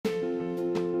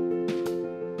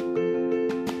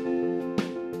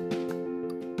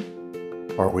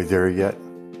Aren't we there yet?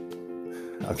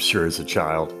 I'm sure as a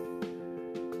child,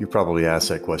 you probably asked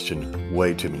that question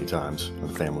way too many times on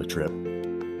a family trip.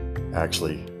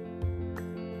 Actually,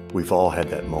 we've all had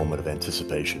that moment of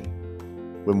anticipation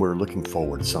when we're looking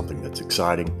forward to something that's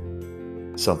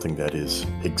exciting, something that is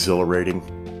exhilarating.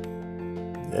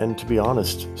 And to be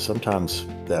honest, sometimes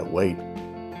that wait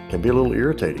can be a little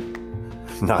irritating,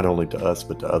 not only to us,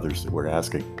 but to others that we're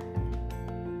asking.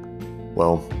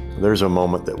 Well, there's a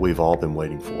moment that we've all been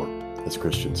waiting for as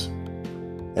Christians.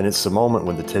 And it's the moment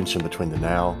when the tension between the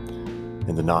now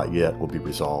and the not yet will be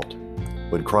resolved,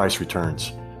 when Christ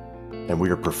returns and we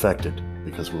are perfected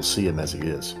because we'll see him as he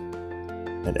is.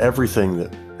 And everything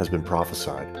that has been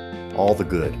prophesied, all the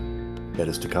good that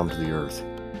is to come to the earth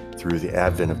through the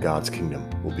advent of God's kingdom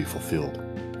will be fulfilled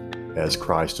as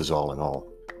Christ is all in all.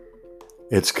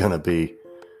 It's going to be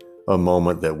a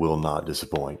moment that will not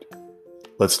disappoint.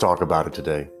 Let's talk about it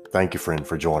today. Thank you, friend,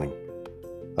 for joining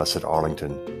us at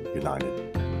Arlington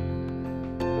United.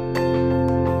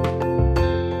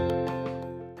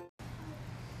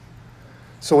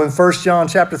 So in 1 John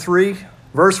chapter 3,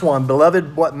 verse 1,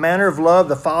 Beloved, what manner of love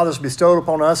the Father has bestowed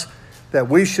upon us that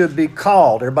we should be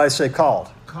called. Everybody say called.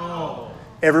 Called.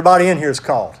 Everybody in here is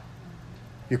called.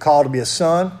 You're called to be a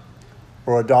son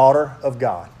or a daughter of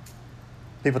God.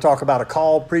 People talk about a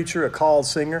called preacher, a called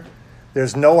singer.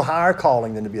 There's no higher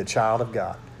calling than to be a child of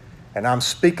God. And I'm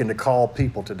speaking to called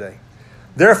people today.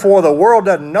 Therefore, the world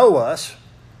doesn't know us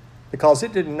because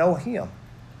it didn't know him.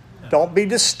 Don't be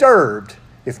disturbed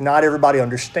if not everybody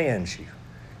understands you.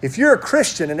 If you're a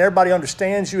Christian and everybody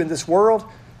understands you in this world,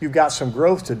 you've got some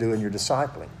growth to do in your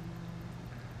discipling.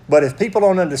 But if people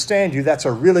don't understand you, that's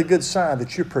a really good sign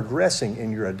that you're progressing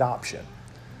in your adoption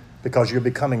because you're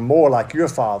becoming more like your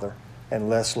father and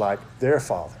less like their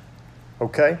father.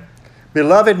 Okay?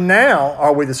 Beloved, now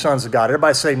are we the sons of God.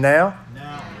 Everybody say now.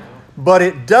 Now. But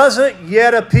it doesn't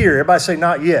yet appear. Everybody say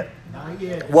not yet. Not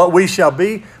yet. What we shall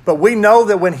be. But we know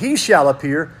that when he shall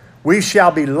appear, we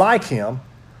shall be like him,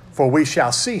 for we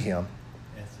shall see him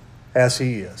as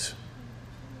he is.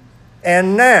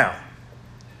 And now,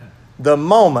 the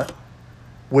moment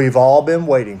we've all been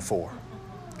waiting for.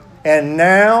 And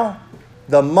now,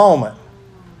 the moment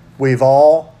we've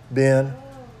all been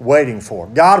waiting for.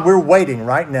 God, we're waiting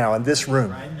right now in this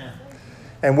room. Right now.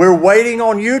 And we're waiting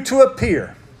on you to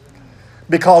appear.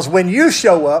 Because when you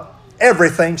show up,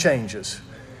 everything changes.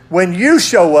 When you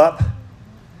show up,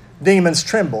 demons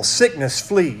tremble, sickness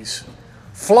flees,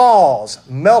 flaws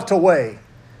melt away,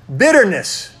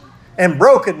 bitterness and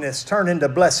brokenness turn into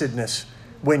blessedness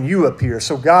when you appear.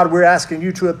 So God, we're asking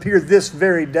you to appear this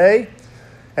very day.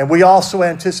 And we also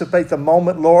anticipate the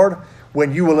moment, Lord,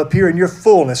 when you will appear in your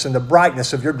fullness and the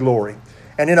brightness of your glory.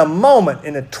 And in a moment,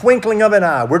 in a twinkling of an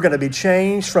eye, we're going to be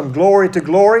changed from glory to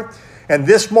glory. And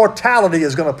this mortality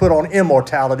is going to put on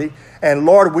immortality. And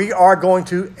Lord, we are going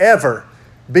to ever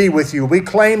be with you. We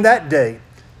claim that day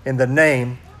in the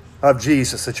name of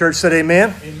Jesus. The church said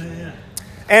amen. Amen.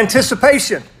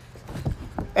 Anticipation.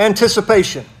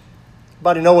 Anticipation.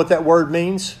 Anybody know what that word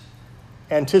means?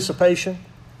 Anticipation.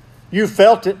 You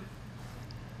felt it.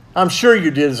 I'm sure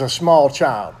you did as a small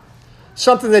child.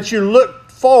 Something that you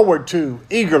looked forward to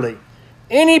eagerly.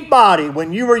 Anybody,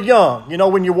 when you were young, you know,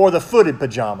 when you wore the footed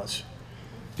pajamas,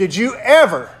 did you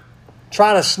ever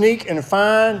try to sneak and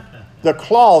find the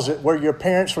closet where your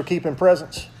parents were keeping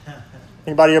presents?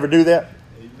 Anybody ever do that?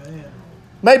 Amen.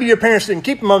 Maybe your parents didn't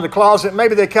keep them under the closet.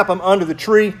 Maybe they kept them under the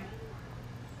tree.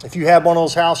 If you had one of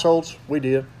those households, we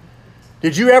did.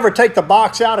 Did you ever take the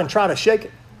box out and try to shake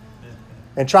it?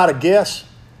 And try to guess?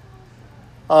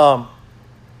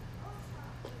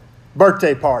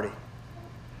 Birthday party.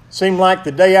 Seemed like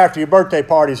the day after your birthday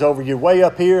party's over, you're way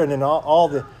up here and then all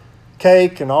the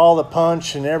cake and all the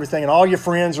punch and everything and all your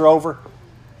friends are over.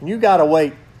 And you got to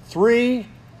wait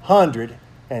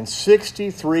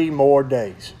 363 more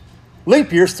days.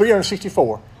 Leap year's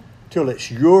 364 till it's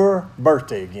your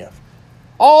birthday again.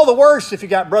 All the worse if you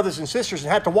got brothers and sisters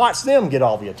and have to watch them get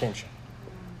all the attention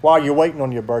while you're waiting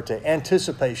on your birthday.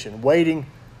 Anticipation, waiting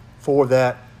for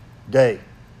that day.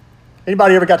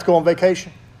 Anybody ever got to go on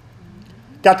vacation?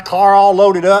 Got the car all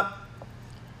loaded up,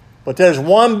 but there's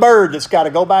one bird that's got to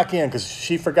go back in because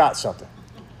she forgot something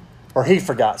or he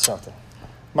forgot something.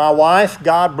 My wife,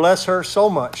 God bless her so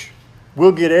much,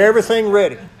 we'll get everything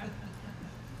ready.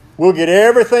 We'll get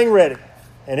everything ready.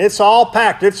 And it's all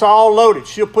packed. It's all loaded.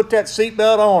 She'll put that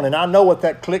seatbelt on, and I know what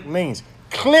that click means.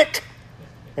 Click!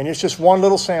 And it's just one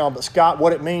little sound. But Scott,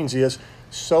 what it means is,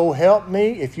 so help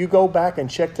me if you go back and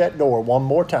check that door one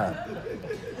more time.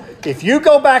 If you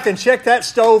go back and check that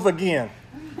stove again,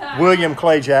 William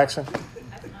Clay Jackson,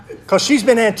 because she's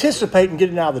been anticipating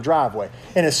getting out of the driveway.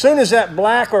 And as soon as that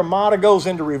black Armada goes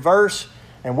into reverse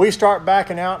and we start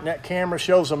backing out and that camera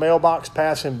shows the mailbox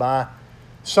passing by,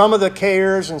 some of the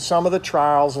cares and some of the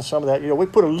trials and some of that, we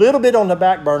put a little bit on the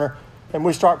back burner and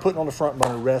we start putting on the front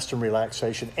burner rest and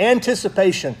relaxation,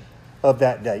 anticipation of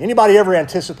that day. Anybody ever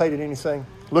anticipated anything?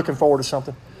 Looking forward to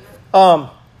something?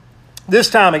 This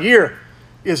time of year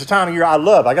is a time of year I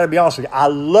love. I got to be honest with you. I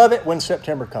love it when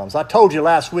September comes. I told you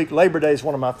last week, Labor Day is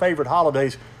one of my favorite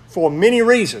holidays for many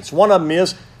reasons. One of them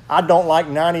is I don't like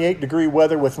 98-degree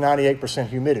weather with 98%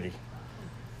 humidity.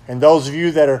 And those of you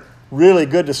that are really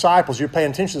good disciples, you're paying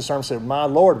attention to the sermon and say, my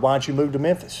Lord, why don't you move to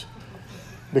Memphis?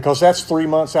 Because that's 3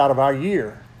 months out of our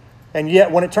year. And yet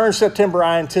when it turns September,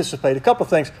 I anticipate a couple of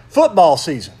things. Football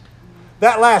season.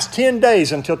 That lasts 10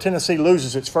 days until Tennessee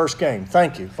loses its first game.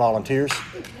 Thank you, volunteers.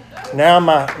 Now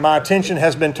my attention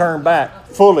has been turned back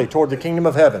fully toward the kingdom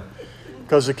of heaven,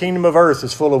 because the kingdom of earth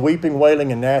is full of weeping,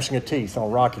 wailing, and gnashing of teeth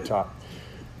on Rocky Top.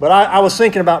 But I was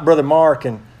thinking about Brother Mark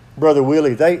and Brother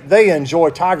Willie. They enjoy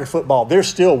Tiger football. They're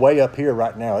still way up here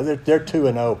right now. They're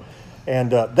 2-0.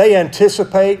 And they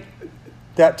anticipate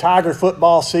that Tiger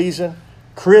football season,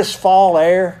 crisp fall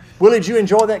air. Willie, did you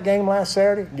enjoy that game last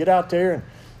Saturday? Get out there and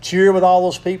cheer with all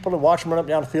those people and watch them run up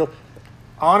down the field.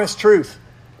 Honest truth,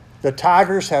 the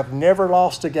Tigers have never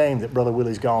lost a game that Brother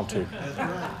Willie's gone to.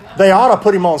 They ought to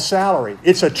put him on salary.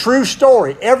 It's a true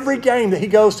story. Every game that he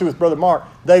goes to with Brother Mark,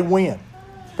 they win.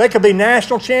 They could be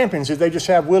national champions if they just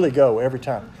have Willie go every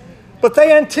time. But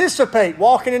they anticipate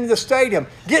walking into the stadium,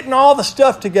 getting all the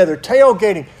stuff together,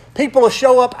 tailgating. People will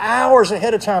show up hours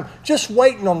ahead of time just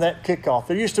waiting on that kickoff.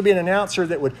 There used to be an announcer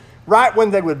that would, right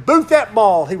when they would boot that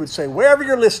ball, he would say, wherever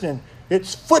you're listening,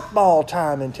 it's football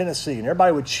time in Tennessee. And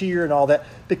everybody would cheer and all that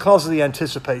because of the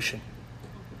anticipation.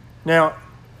 Now,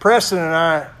 Preston and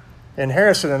I and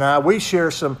Harrison and I, we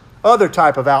share some other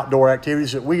type of outdoor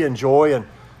activities that we enjoy. And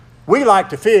we like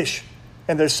to fish.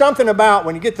 And there's something about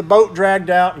when you get the boat dragged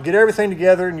out and get everything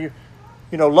together and you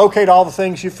locate all the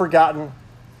things you've forgotten.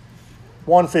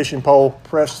 One fishing pole,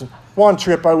 Preston. One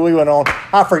trip we went on,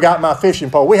 I forgot my fishing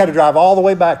pole. We had to drive all the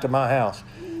way back to my house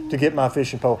to get my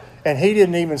fishing pole. And he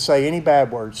didn't even say any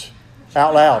bad words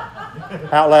out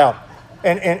loud.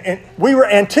 And we were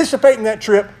anticipating that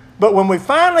trip. But when we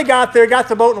finally got there, got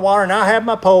the boat in the water, and I had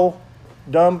my pole,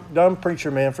 dumb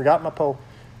preacher man, forgot my pole.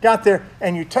 Got there,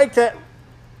 and you take that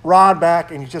rod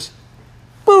back, and you just,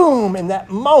 boom, in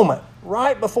that moment,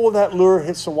 right before that lure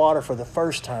hits the water for the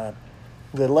first time,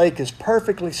 the lake is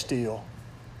perfectly still.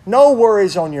 No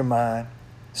worries on your mind.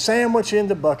 Sandwich in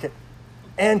the bucket.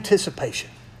 Anticipation.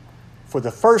 For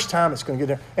the first time it's going to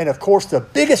get there. And of course the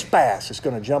biggest bass is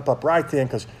going to jump up right then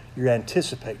because you're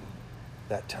anticipating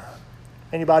that time.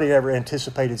 Anybody ever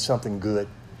anticipated something good?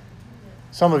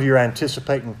 Some of you are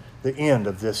anticipating the end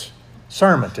of this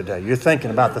sermon today. You're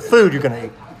thinking about the food you're going to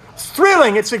eat. It's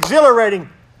thrilling. It's exhilarating.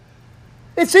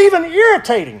 It's even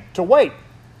irritating to wait.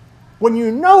 When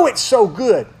you know it's so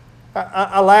good.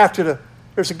 I laughed at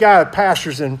there's a guy that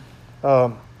pastors in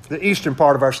the eastern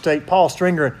part of our state, Paul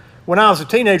Stringer. And when I was a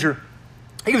teenager,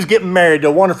 he was getting married to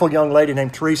a wonderful young lady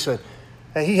named Teresa.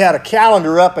 And he had a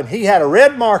calendar up and he had a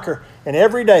red marker. And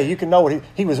every day you can know what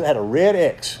he had a red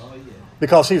X. Oh, yeah.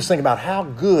 Because he was thinking about how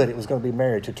good it was going to be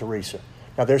married to Teresa.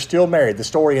 Now they're still married. The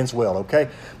story ends well, okay?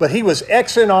 But he was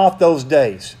Xing off those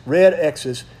days, red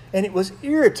X's. And it was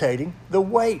irritating the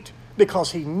wait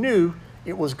because he knew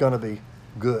it was going to be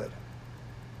good.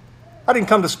 I didn't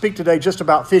come to speak today just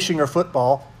about fishing or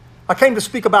football. I came to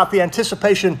speak about the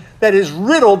anticipation that is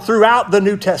riddled throughout the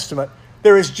New Testament.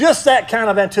 There is just that kind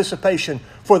of anticipation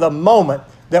for the moment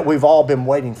that we've all been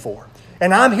waiting for.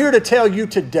 And I'm here to tell you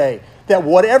today that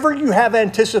whatever you have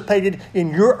anticipated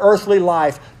in your earthly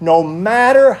life, no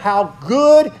matter how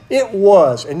good it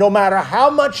was, and no matter how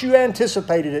much you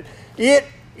anticipated it, it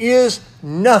is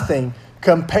nothing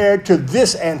compared to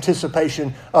this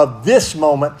anticipation of this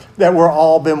moment that we're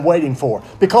all been waiting for.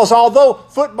 Because although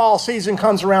football season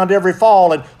comes around every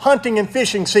fall and hunting and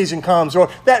fishing season comes, or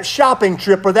that shopping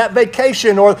trip or that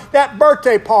vacation or that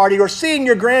birthday party or seeing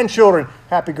your grandchildren,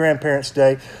 happy Grandparents'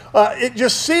 Day,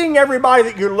 just seeing everybody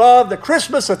that you love, the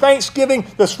Christmas, the Thanksgiving,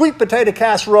 the sweet potato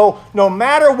casserole, no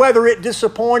matter whether it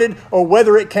disappointed or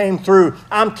whether it came through,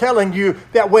 I'm telling you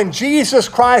that when Jesus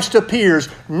Christ appears,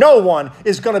 no one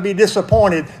is going to be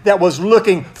disappointed that was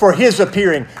looking for His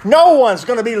appearing. No one's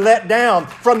going to be let down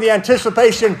from the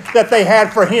anticipation that they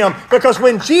had for Him, because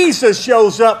when Jesus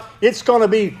shows up, it's going to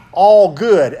be all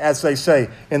good, as they say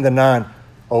in the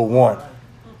 901.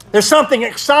 There's something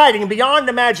exciting beyond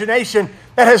imagination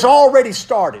that has already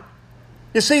started.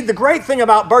 You see, the great thing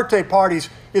about birthday parties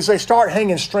is they start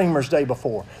hanging streamers day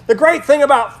before. The great thing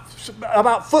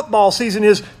about football season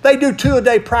is they do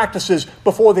 2-a-day practices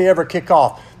before they ever kick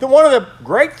off. One of the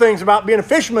great things about being a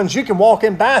fisherman is you can walk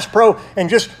in Bass Pro and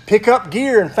just pick up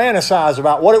gear and fantasize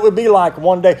about what it would be like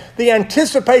one day. The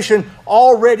anticipation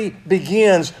already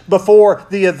begins before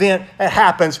the event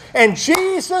happens. And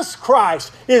Jesus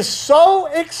Christ is so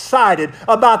excited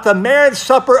about the marriage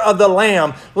supper of the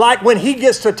Lamb, like when he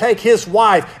gets to take his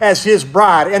wife as his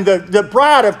bride. And the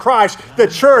bride of Christ, the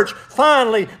church,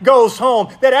 finally goes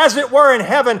home. That as it were in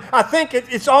heaven, I think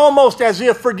it's almost as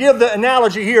if, forgive the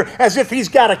analogy here, as if he's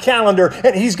got a calendar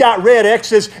and he's got red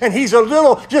X's and he's a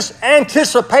little just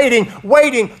anticipating,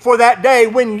 waiting for that day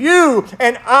when you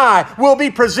and I will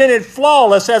be presented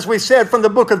flawless, as we said from the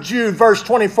book of Jude, verse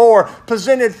 24,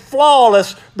 presented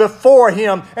flawless before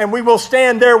him, and we will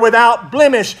stand there without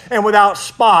blemish and without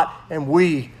spot, and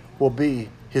we will be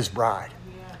his bride.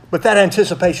 But that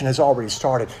anticipation has already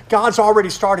started. God's already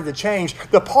started to change.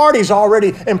 The party's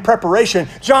already in preparation.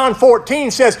 John 14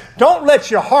 says, don't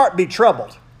let your heart be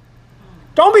troubled.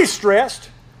 Don't be stressed.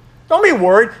 Don't be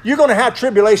worried. You're going to have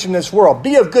tribulation in this world.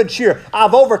 Be of good cheer.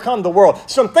 I've overcome the world.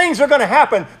 Some things are going to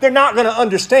happen. They're not going to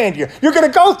understand you. You're going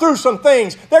to go through some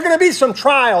things. There are going to be some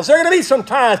trials. There are going to be some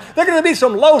times. There are going to be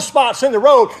some low spots in the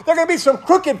road. There are going to be some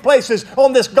crooked places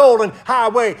on this golden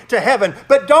highway to heaven.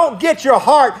 But don't get your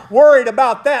heart worried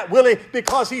about that, Willie,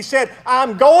 because he said,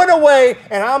 I'm going away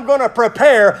and I'm going to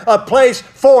prepare a place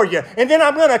for you. And then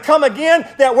I'm going to come again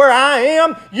that where I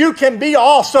am, you can be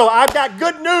also. I've got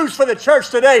good news for the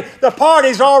church today. The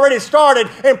party's already started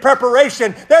in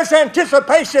preparation. There's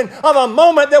anticipation of a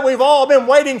moment that we've all been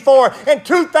waiting for. In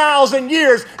 2,000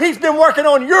 years, he's been working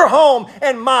on your home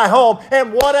and my home.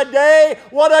 And what a day,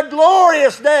 what a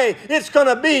glorious day it's going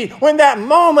to be when that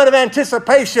moment of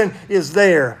anticipation is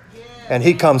there. And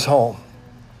he comes home.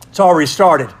 It's already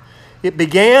started. It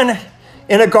began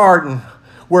in a garden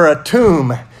where a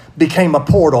tomb became a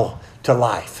portal to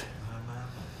life.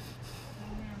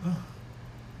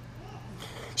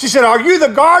 She said, are you the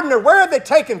gardener? Where have they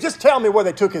taken him? Just tell me where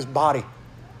they took his body.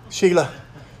 Sheila,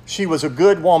 she was a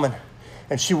good woman,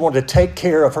 and she wanted to take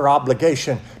care of her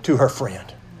obligation to her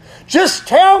friend. Just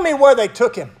tell me where they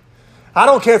took him. I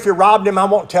don't care if you robbed him. I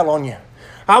won't tell on you.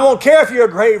 I won't care if you're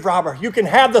a grave robber. You can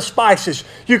have the spices.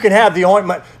 You can have the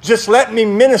ointment. Just let me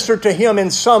minister to him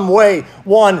in some way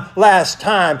one last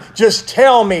time. Just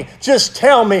tell me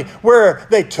where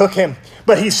they took him.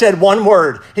 But he said one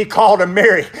word. He called her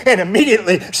Mary, and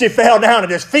immediately she fell down at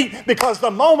his feet because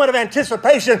the moment of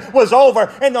anticipation was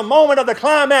over and the moment of the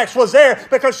climax was there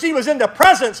because she was in the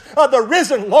presence of the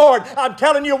risen Lord. I'm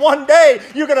telling you, one day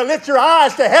you're going to lift your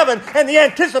eyes to heaven and the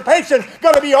anticipation's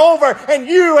going to be over and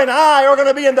you and I are going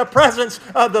to be in the presence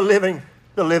of the living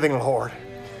Lord.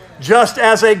 Just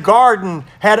as a garden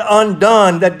had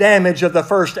undone the damage of the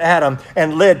first Adam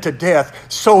and led to death,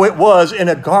 so it was in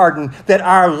a garden that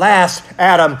our last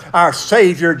Adam, our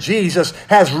Savior Jesus,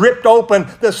 has ripped open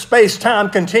the space-time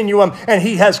continuum and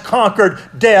he has conquered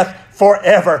death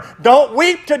forever. Don't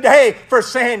weep today for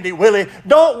Sandy, Willie.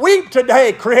 Don't weep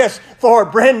today, Chris, for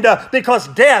Brenda, because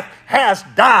death has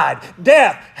died.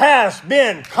 Death has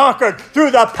been conquered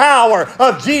through the power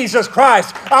of Jesus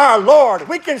Christ, our Lord.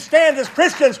 We can stand as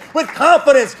Christians with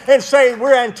confidence and say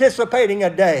we're anticipating a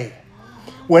day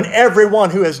when everyone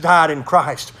who has died in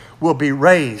Christ will be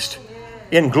raised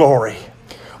in glory.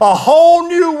 A whole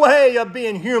new way of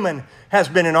being human has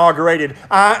been inaugurated.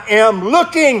 I am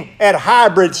looking at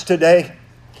hybrids today.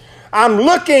 I'm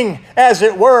looking, as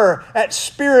it were, at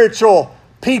spiritual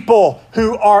people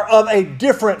who are of a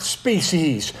different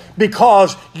species,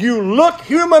 because you look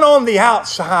human on the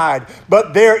outside,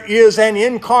 but there is an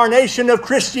incarnation of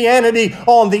Christianity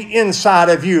on the inside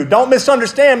of you. Don't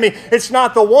misunderstand me. It's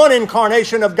not the one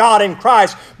incarnation of God in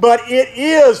Christ, but it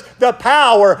is the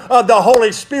power of the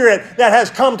Holy Spirit that has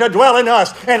come to dwell in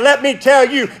us. And let me tell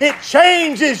you, it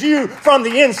changes you from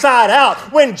the inside out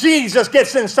when Jesus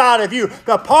gets inside of you.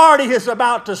 The party is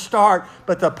about to start,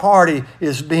 but the party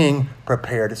is being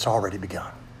prepared. It's already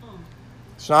begun.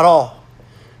 It's not all.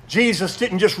 Jesus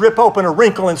didn't just rip open a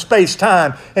wrinkle in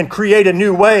space-time and create a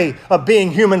new way of being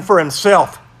human for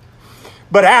himself.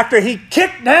 But after he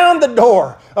kicked down the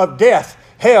door of death,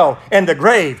 hell, and the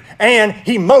grave, and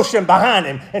he motioned behind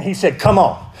him, and he said, come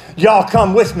on. Y'all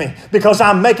come with me because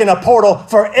I'm making a portal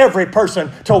for every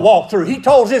person to walk through. He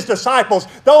told his disciples,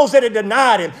 those that had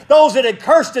denied him, those that had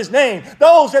cursed his name,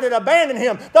 those that had abandoned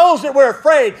him, those that were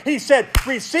afraid, he said,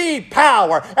 receive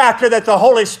power after that the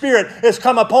Holy Spirit has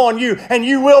come upon you, and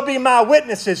you will be my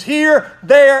witnesses here,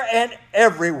 there, and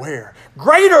everywhere.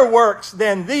 Greater works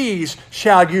than these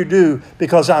shall you do,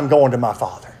 because I'm going to my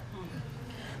Father.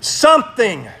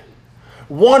 Something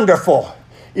wonderful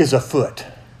is afoot.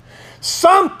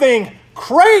 Something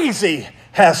crazy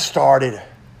has started.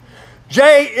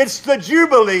 Jay, it's the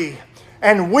Jubilee,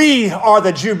 and we are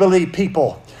the Jubilee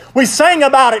people. We sang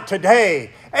about it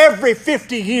today. Every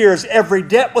 50 years, every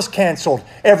debt was canceled.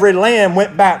 Every land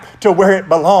went back to where it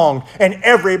belonged. And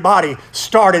everybody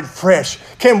started fresh.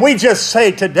 Can we just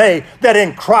say today that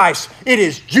in Christ, it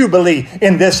is Jubilee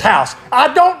in this house?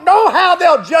 I don't know how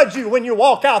they'll judge you when you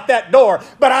walk out that door,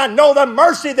 but I know the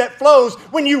mercy that flows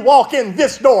when you walk in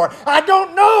this door. I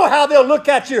don't know how they'll look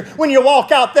at you when you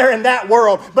walk out there in that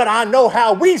world, but I know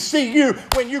how we see you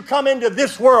when you come into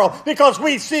this world, because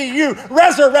we see you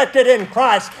resurrected in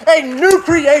Christ, a new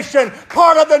creation,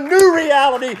 part of the new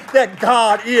reality that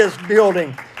God is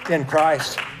building in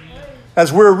Christ.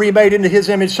 As we're remade into His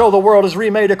image, so the world is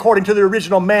remade according to the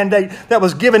original mandate that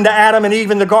was given to Adam and Eve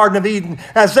in the Garden of Eden.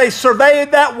 As they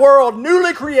surveyed that world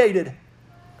newly created,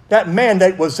 that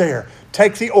mandate was there.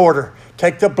 Take the order,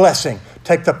 take the blessing,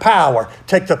 take the power,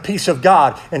 take the peace of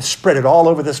God, and spread it all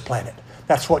over this planet.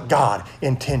 That's what God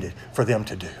intended for them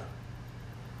to do.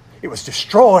 It was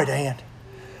destroyed, and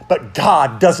but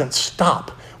God doesn't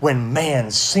stop when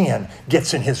man's sin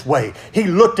gets in his way. He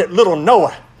looked at little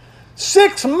Noah,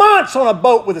 6 months on a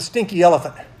boat with a stinky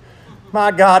elephant.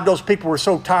 My God, those people were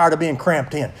so tired of being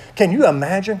cramped in. Can you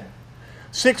imagine?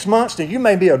 6 months, now you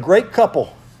may be a great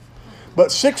couple,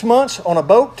 but 6 months on a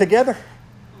boat together?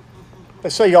 They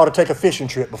say you ought to take a fishing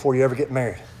trip before you ever get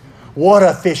married. What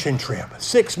a fishing trip.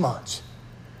 6 months.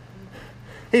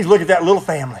 He's looking at that little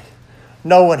family,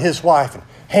 Noah and his wife, and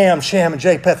Ham, Shem, and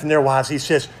Japheth and their wives. He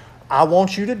says, I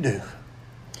want you to do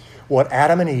what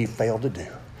Adam and Eve failed to do.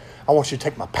 I want you to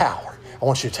take my power. I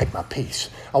want you to take my peace.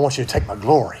 I want you to take my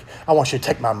glory. I want you to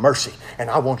take my mercy. And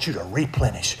I want you to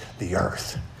replenish the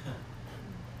earth.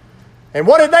 And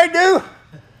what did they do?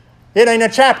 It ain't a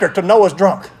chapter till Noah's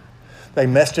drunk. They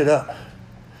messed it up.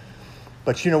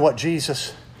 But you know what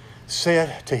Jesus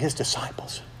said to His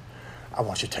disciples? I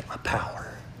want you to take my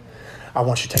power. I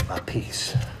want you to take my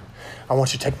peace. I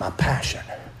want you to take my passion.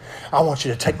 I want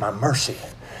you to take my mercy.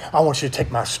 I want you to take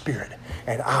my spirit.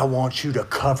 And I want you to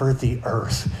cover the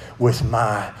earth with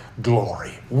my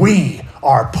glory. We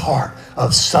are part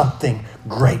of something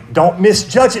great. Don't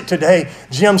misjudge it today.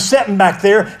 Jim's sitting back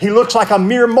there. He looks like a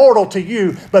mere mortal to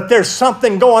you, but there's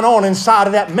something going on inside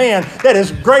of that man that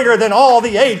is greater than all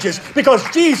the ages, because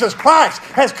Jesus Christ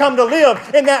has come to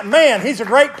live in that man. He's a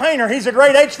great painter. He's a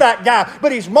great HVAC guy,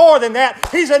 but he's more than that.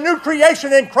 He's a new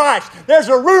creation in Christ. There's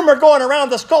a rumor going around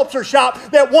the sculpture shop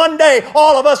that one day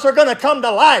all of us are going to come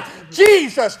to life.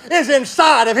 Jesus is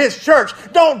inside of His church.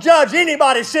 Don't judge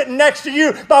anybody sitting next to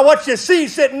you by what you see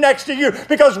sitting next to you,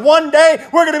 because one day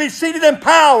we're going to be seated in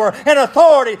power and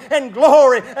authority and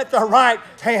glory at the right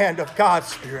hand of God's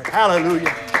Spirit. Hallelujah.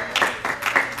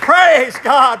 Praise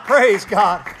God. Praise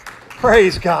God.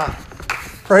 Praise God.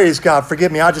 Praise God.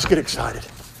 Forgive me, I just get excited.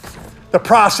 The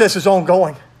process is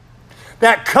ongoing.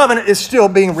 That covenant is still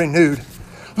being renewed.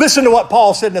 Listen to what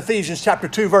Paul said in Ephesians chapter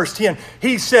 2, verse 10.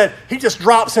 He said, he just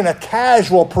drops in a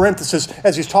casual parenthesis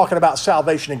as he's talking about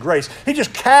salvation and grace. He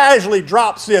just casually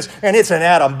drops this, and it's an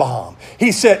atom bomb.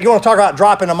 He said, you want to talk about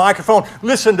dropping a microphone?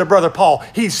 Listen to Brother Paul.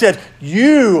 He said,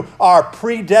 you are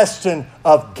predestined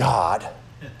of God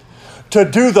to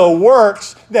do the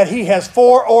works that He has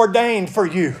foreordained for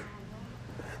you.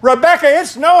 Rebecca,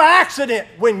 it's no accident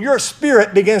when your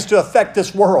spirit begins to affect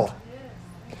this world.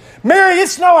 Mary,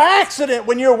 it's no accident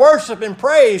when your worship and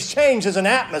praise changes an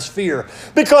atmosphere,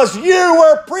 because you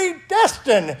were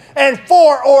predestined and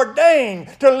foreordained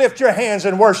to lift your hands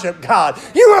and worship God.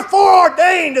 You were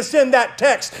foreordained to send that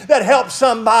text that helped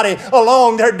somebody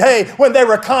along their day when they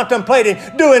were contemplating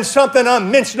doing something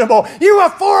unmentionable. You were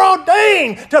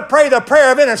foreordained to pray the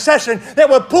prayer of intercession that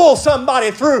would pull somebody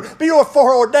through. But you were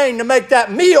foreordained to make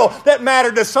that meal that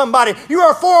mattered to somebody. You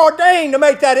were foreordained to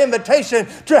make that invitation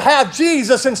to have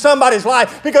Jesus in somebody's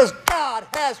life, because God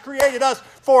has created us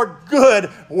for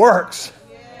good works.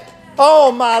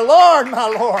 Oh, my Lord, my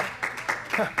Lord.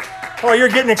 Oh, you're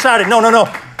getting excited. No.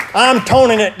 I'm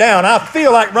toning it down. I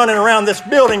feel like running around this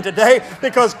building today,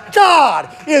 because God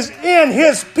is in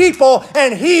His people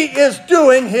and He is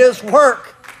doing His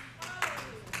work.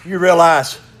 You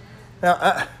realize.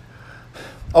 Now,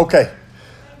 okay,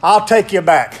 I'll take you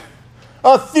back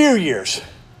a few years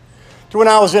to when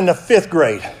I was in the 5th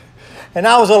grade. And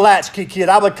I was a latchkey kid.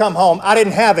 I would come home. I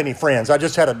didn't have any friends. I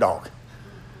just had a dog.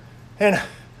 And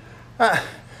I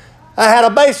had a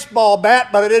baseball bat,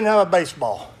 but I didn't have a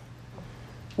baseball.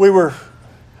 We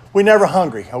never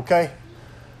hungry, okay?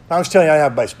 I was telling you I didn't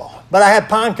have baseball. But I had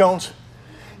pine cones.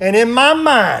 And in my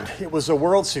mind, it was the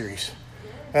World Series.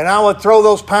 And I would throw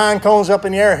those pine cones up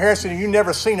in the air. Harrison, you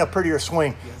never seen a prettier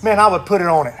swing. Man, I would put it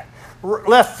on it.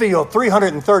 Left field,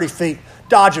 330 feet,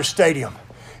 Dodger Stadium.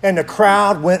 And the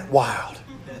crowd went wild.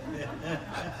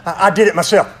 I did it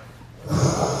myself.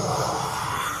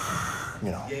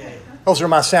 You know, those are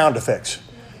my sound effects.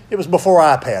 It was before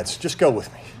iPads. Just go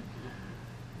with me.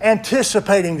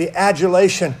 Anticipating the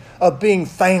adulation of being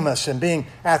famous and being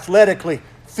athletically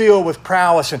filled with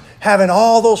prowess and having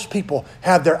all those people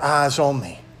have their eyes on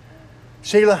me.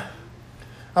 Sheila,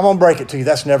 I'm going to break it to you.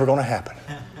 That's never going to happen.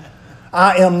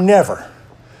 I am never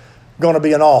going to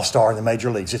be an all-star in the major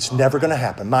leagues. It's never going to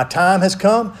happen. My time has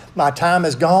come, my time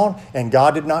has gone, and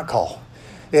God did not call.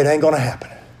 It ain't going to happen.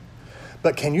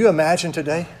 But can you imagine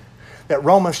today that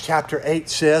Romans chapter 8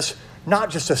 says, not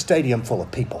just a stadium full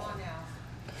of people,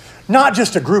 not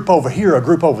just a group over here, a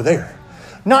group over there,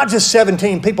 not just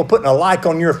 17 people putting a like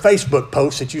on your Facebook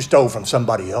post that you stole from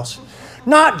somebody else,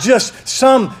 not just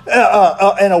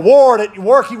an award at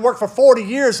work. You worked for 40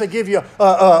 years. They give you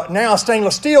now a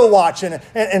stainless steel watch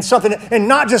and something. And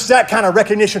not just that kind of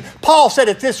recognition. Paul said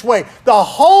it this way. The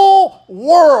whole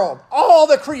world, all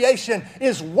the creation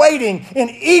is waiting in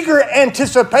eager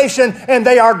anticipation. And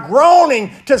they are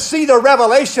groaning to see the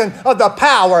revelation of the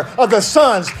power of the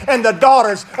sons and the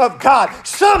daughters of God.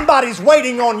 Somebody's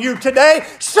waiting on you today.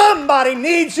 Somebody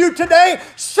needs you today.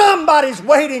 Somebody's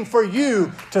waiting for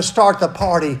you to start the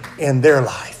party in their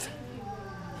life.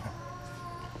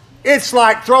 It's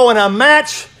like throwing a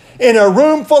match in a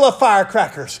room full of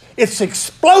firecrackers. It's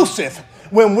explosive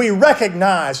when we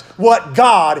recognize what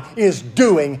God is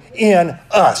doing in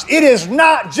us. It is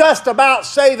not just about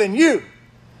saving you.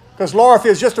 Because Laura, if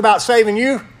it's just about saving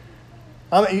you,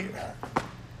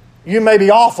 you may be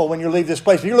awful when you leave this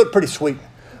place, but you look pretty sweet.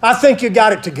 I think you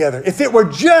got it together. If it were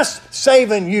just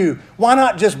saving you, why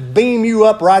not just beam you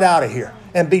up right out of here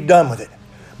and be done with it?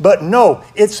 But no,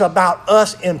 it's about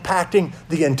us impacting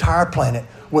the entire planet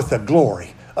with the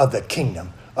glory of the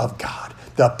kingdom of God.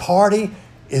 The party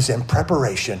is in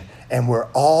preparation, and we're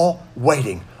all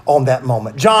waiting on that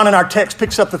moment. John in our text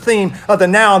picks up the theme of the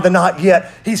now and the not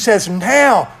yet. He says,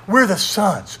 now we're the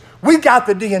sons. We got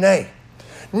the DNA.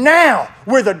 Now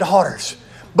we're the daughters,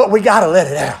 but we got to let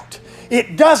it out.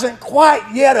 It doesn't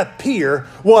quite yet appear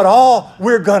what all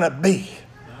we're going to be.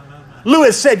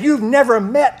 Lewis said, you've never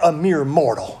met a mere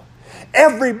mortal.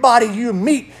 Everybody you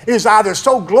meet is either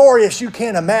so glorious you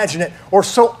can't imagine it or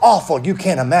so awful you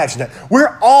can't imagine it.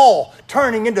 We're all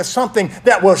turning into something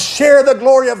that will share the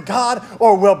glory of God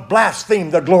or will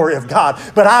blaspheme the glory of God.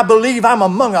 But I believe I'm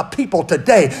among a people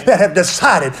today that have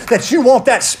decided that you want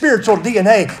that spiritual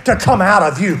DNA to come out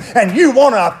of you and you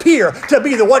want to appear to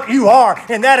be what you are,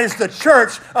 and that is the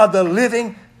church of the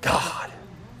living God.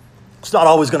 It's not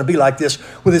always going to be like this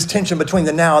with this tension between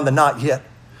the now and the not yet.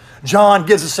 John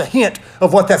gives us a hint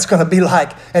of what that's going to be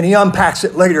like, and he unpacks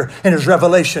it later in his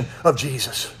revelation of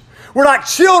Jesus. We're like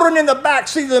children in the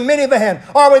backseat of the minivan.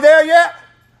 Are we there yet?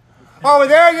 Are we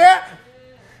there yet?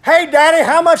 Hey, Daddy,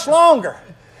 how much longer?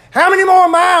 How many more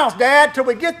miles, Dad, till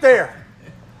we get there?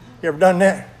 You ever done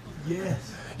that?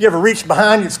 Yes. You ever reached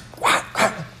behind you?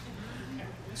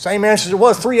 Same answer as it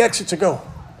was 3 exits ago.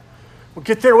 We'll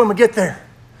get there when we get there.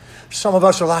 Some of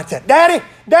us are like that. Daddy,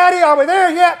 are we there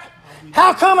yet?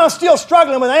 How come I'm still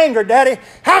struggling with anger, Daddy?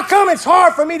 How come it's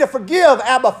hard for me to forgive,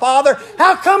 Abba Father?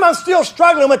 How come I'm still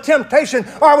struggling with temptation?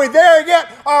 Are we there yet?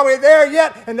 Are we there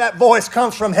yet? And that voice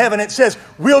comes from heaven. It says,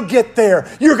 we'll get there.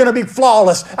 You're going to be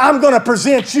flawless. I'm going to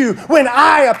present you. When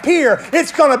I appear,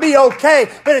 it's going to be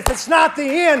okay. But if it's not the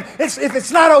end, if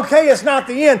it's not okay, it's not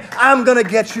the end. I'm going to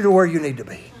get you to where you need to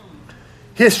be.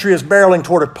 History is barreling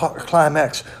toward a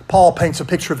climax. Paul paints a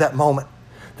picture of that moment.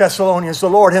 Thessalonians, the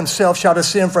Lord himself shall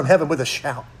descend from heaven with a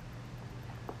shout,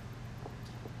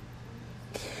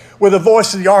 with the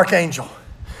voice of the archangel,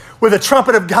 with the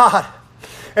trumpet of God,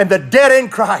 and the dead in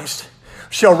Christ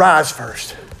shall rise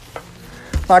first.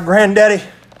 My granddaddy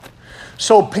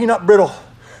sold peanut brittle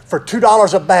for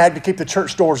 $2 a bag to keep the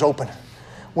church doors open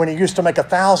when he used to make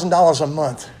 $1,000 a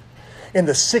month in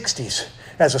the 60s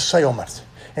as a salesman.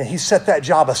 And he set that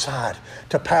job aside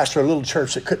to pastor a little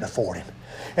church that couldn't afford him.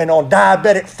 And on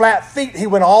diabetic flat feet, he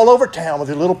went all over town with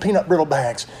his little peanut brittle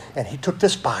bags. And he took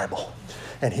this Bible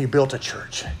and he built a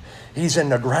church. He's in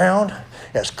the ground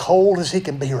as cold as he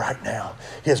can be right now.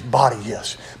 His body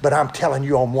is. But I'm telling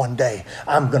you, on one day,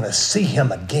 I'm going to see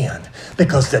him again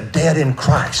because the dead in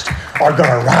Christ are going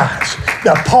to rise.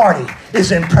 The party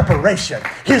is in preparation.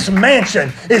 His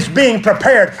mansion is being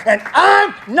prepared. And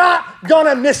I'm not going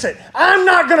to miss it. I'm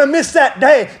not going to miss that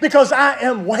day because I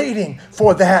am waiting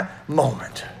for that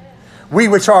moment. We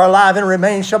which are alive and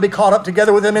remain shall be caught up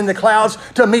together with them in the clouds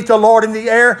to meet the Lord in the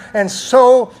air, and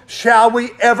so shall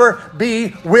we ever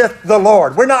be with the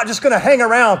Lord. We're not just going to hang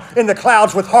around in the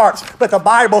clouds with harps, but the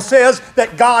Bible says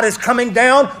that God is coming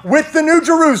down with the New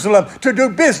Jerusalem to do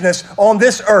business on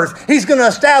this earth. He's going to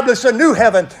establish a new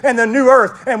heaven and a new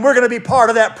earth, and we're going to be part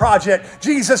of that project.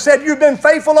 Jesus said, you've been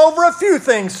faithful over a few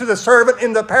things to the servant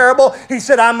in the parable. He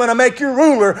said, I'm going to make you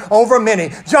ruler over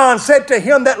many. John said to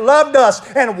him that loved us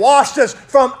and washed us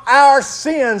from our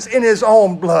sins in his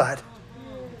own blood.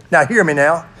 Now hear me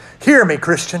now. Hear me,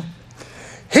 Christian.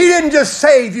 He didn't just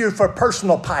save you for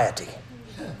personal piety.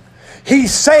 He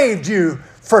saved you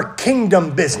for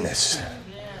kingdom business.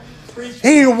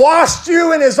 He washed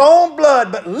you in his own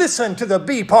blood, but listen to the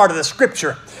B part of the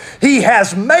scripture. He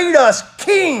has made us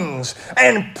kings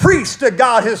and priests to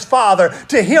God his Father.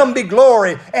 To him be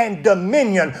glory and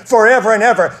dominion forever and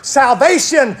ever.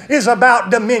 Salvation is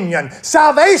about dominion.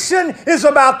 Salvation is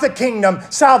about the kingdom.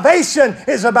 Salvation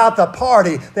is about the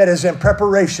party that is in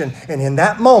preparation. And in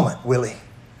that moment, Willie,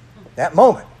 that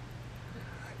moment,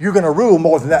 you're going to rule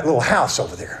more than that little house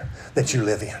over there that you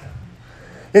live in.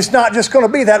 It's not just going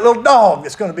to be that little dog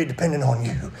that's going to be dependent on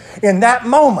you. In that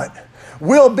moment,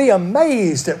 we'll be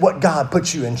amazed at what God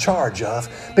puts you in charge of,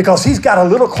 because he's got a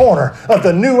little corner of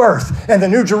the new earth and the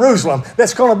new Jerusalem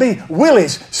that's going to be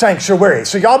Willie's sanctuary.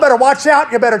 So y'all better watch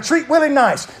out. You better treat Willie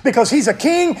nice, because he's a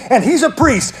king and he's a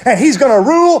priest, and he's going to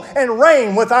rule and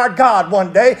reign with our God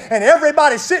one day. And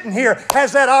everybody sitting here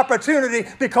has that opportunity,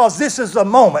 because this is the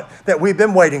moment that we've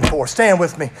been waiting for. Stand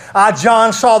with me. I,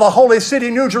 John, saw the holy city,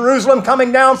 New Jerusalem,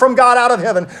 coming down from God out of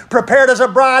heaven, prepared as a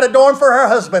bride adorned for her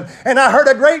husband. And I heard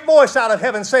a great voice out of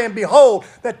heaven saying, behold,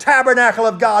 the tabernacle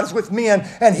of God is with men,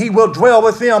 and he will dwell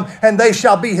with them, and they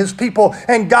shall be his people,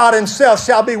 and God himself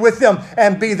shall be with them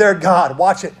and be their God.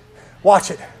 Watch it. Watch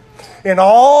it. In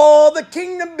all the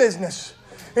kingdom business,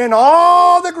 in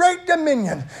all the great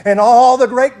dominion, and all the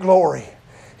great glory,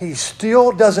 he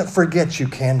still doesn't forget you,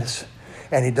 Candace,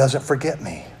 and he doesn't forget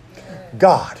me.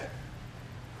 God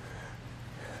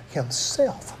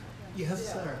himself.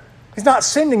 Yes, sir. He's not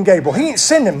sending Gabriel. He ain't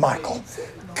sending Michael.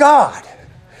 God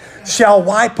shall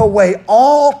wipe away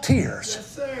all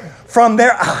tears from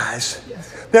their eyes.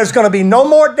 There's going to be no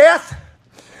more death,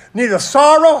 neither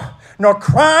sorrow nor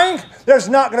crying. There's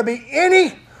not going to be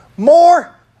any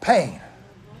more pain.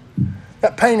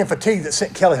 That pain and fatigue that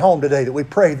sent Kelly home today that we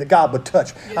prayed that God would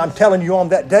touch. I'm telling you, on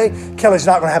that day, Kelly's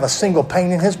not going to have a single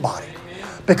pain in his body,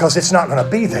 because it's not going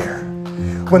to be there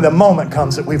when the moment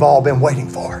comes that we've all been waiting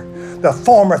for. The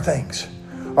former things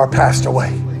are passed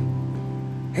away.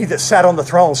 He that sat on the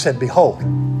throne said, behold.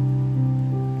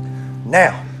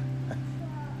 Now,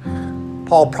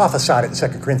 Paul prophesied it in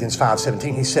 2 Corinthians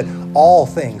 5:17. He said, all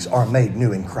things are made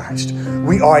new in Christ.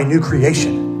 We are a new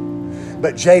creation.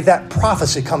 But Jay, that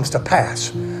prophecy comes to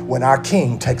pass when our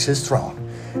King takes his throne.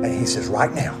 And he says,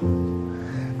 right now,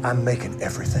 I'm making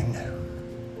everything new.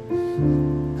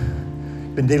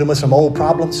 Been dealing with some old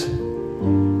problems?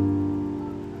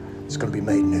 It's going to be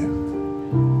made new.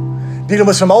 Dealing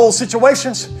with some old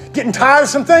situations, getting tired of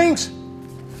some things.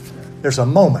 There's a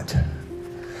moment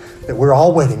that we're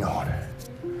all waiting on.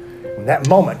 When that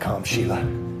moment comes, Sheila,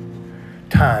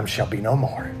 time shall be no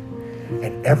more.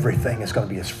 And everything is going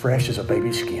to be as fresh as a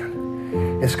baby's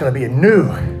skin. It's going to be new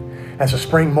as a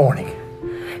spring morning.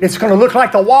 It's going to look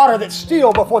like the water that's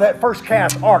still before that first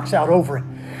calf arcs out over it.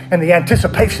 And the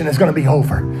anticipation is going to be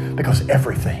over, because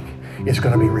everything is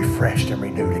going to be refreshed and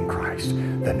renewed in Christ,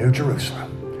 the New Jerusalem.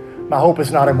 My hope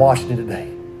is not in Washington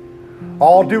today.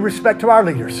 All due respect to our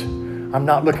leaders, I'm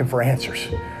not looking for answers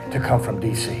to come from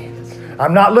D.C.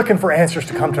 I'm not looking for answers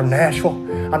to come from Nashville.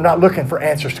 I'm not looking for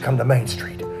answers to come to Main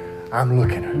Street. I'm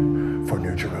looking for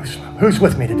New Jerusalem. Who's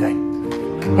with me today?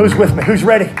 Who's with me? Who's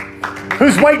ready?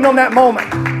 Who's waiting on that moment?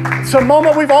 It's a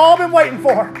moment we've all been waiting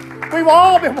for. We've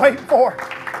all been waiting for.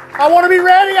 I want to be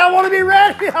ready. I want to be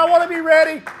ready. I want to be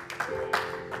ready.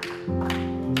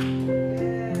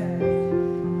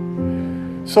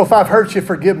 So if I've hurt you,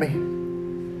 forgive me.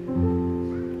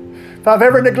 If I've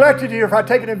ever neglected you, if I've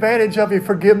taken advantage of you,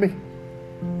 forgive me.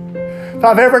 If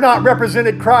I've ever not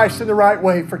represented Christ in the right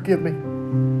way, forgive me.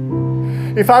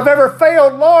 If I've ever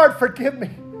failed, Lord, forgive me.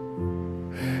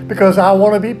 Because I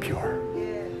want to be pure.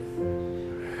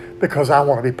 Because I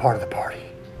want to be part of the party.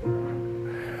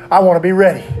 I want to be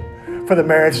ready for the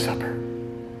marriage supper.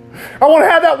 I want to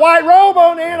have that white robe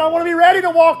on in. I want to be ready to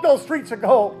walk those streets of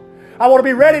gold. I want to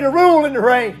be ready to rule in the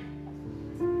rain.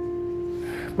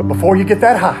 But before you get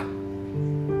that high,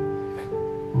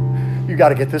 you got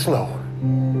to get this low.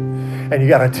 And you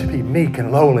got to be meek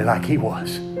and lowly like he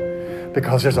was.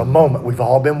 Because there's a moment we've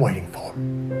all been waiting for.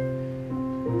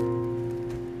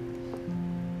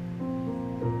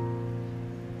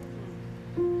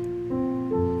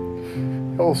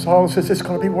 old song says it's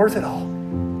going to be worth it all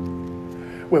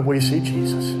when we see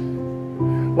Jesus.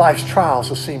 Life's trials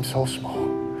will seem so small.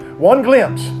 One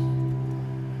glimpse,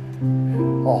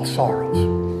 all sorrows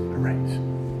erased.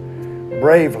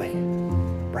 Bravely,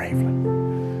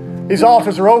 bravely. These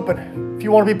altars are open. If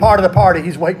you want to be part of the party,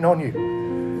 He's waiting on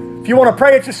you. If you want to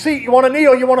pray at your seat, you want to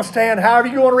kneel, you want to stand, however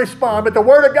you want to respond. But the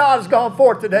Word of God has gone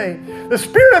forth today. The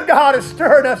Spirit of God is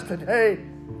stirring us today.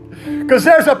 Because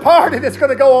there's a party that's going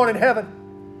to go on in heaven.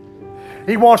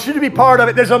 He wants you to be part of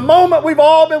it. There's a moment we've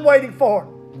all been waiting for.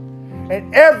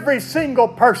 And every single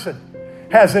person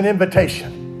has an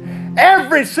invitation.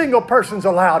 Every single person's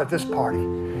allowed at this party.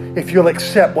 If you'll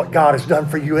accept what God has done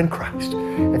for you in Christ.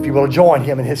 If you will join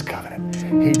Him in His covenant.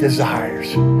 He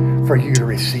desires for you to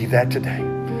receive that today.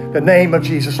 The name of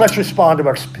Jesus. Let's respond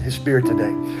to His Spirit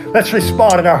today. Let's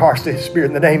respond in our hearts to His Spirit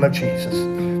in the name of Jesus.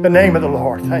 The name of the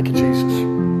Lord. Thank you, Jesus.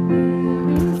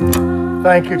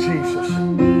 Thank you, Jesus.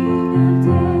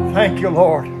 Thank you,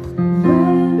 Lord.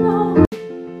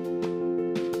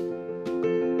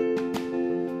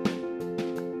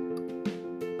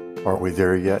 Aren't we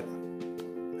there yet?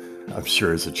 I'm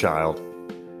sure as a child,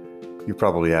 you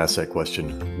probably asked that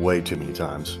question way too many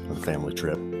times on a family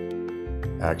trip.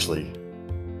 Actually,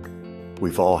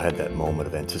 we've all had that moment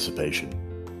of anticipation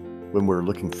when we're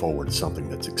looking forward to something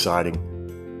that's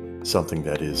exciting, something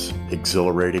that is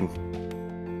exhilarating.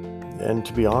 And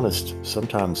to be honest,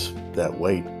 sometimes that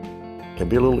wait can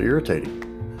be a little irritating,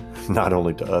 not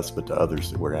only to us, but to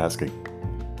others that we're asking.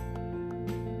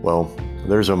 Well,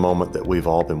 there's a moment that we've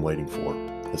all been waiting for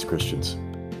as Christians.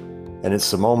 And it's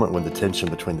the moment when the tension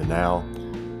between the now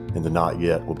and the not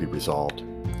yet will be resolved.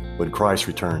 When Christ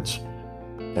returns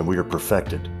and we are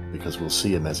perfected because we'll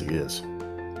see Him as He is.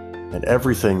 And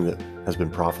everything that has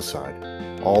been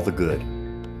prophesied, all the good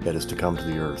that is to come to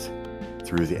the earth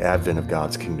through the advent of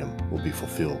God's kingdom will be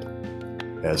fulfilled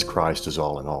as Christ is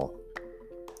all in all.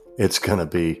 It's going to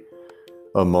be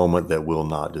a moment that will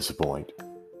not disappoint.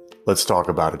 Let's talk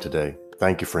about it today.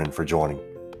 Thank you, friend, for joining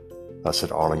us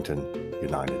at Arlington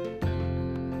United.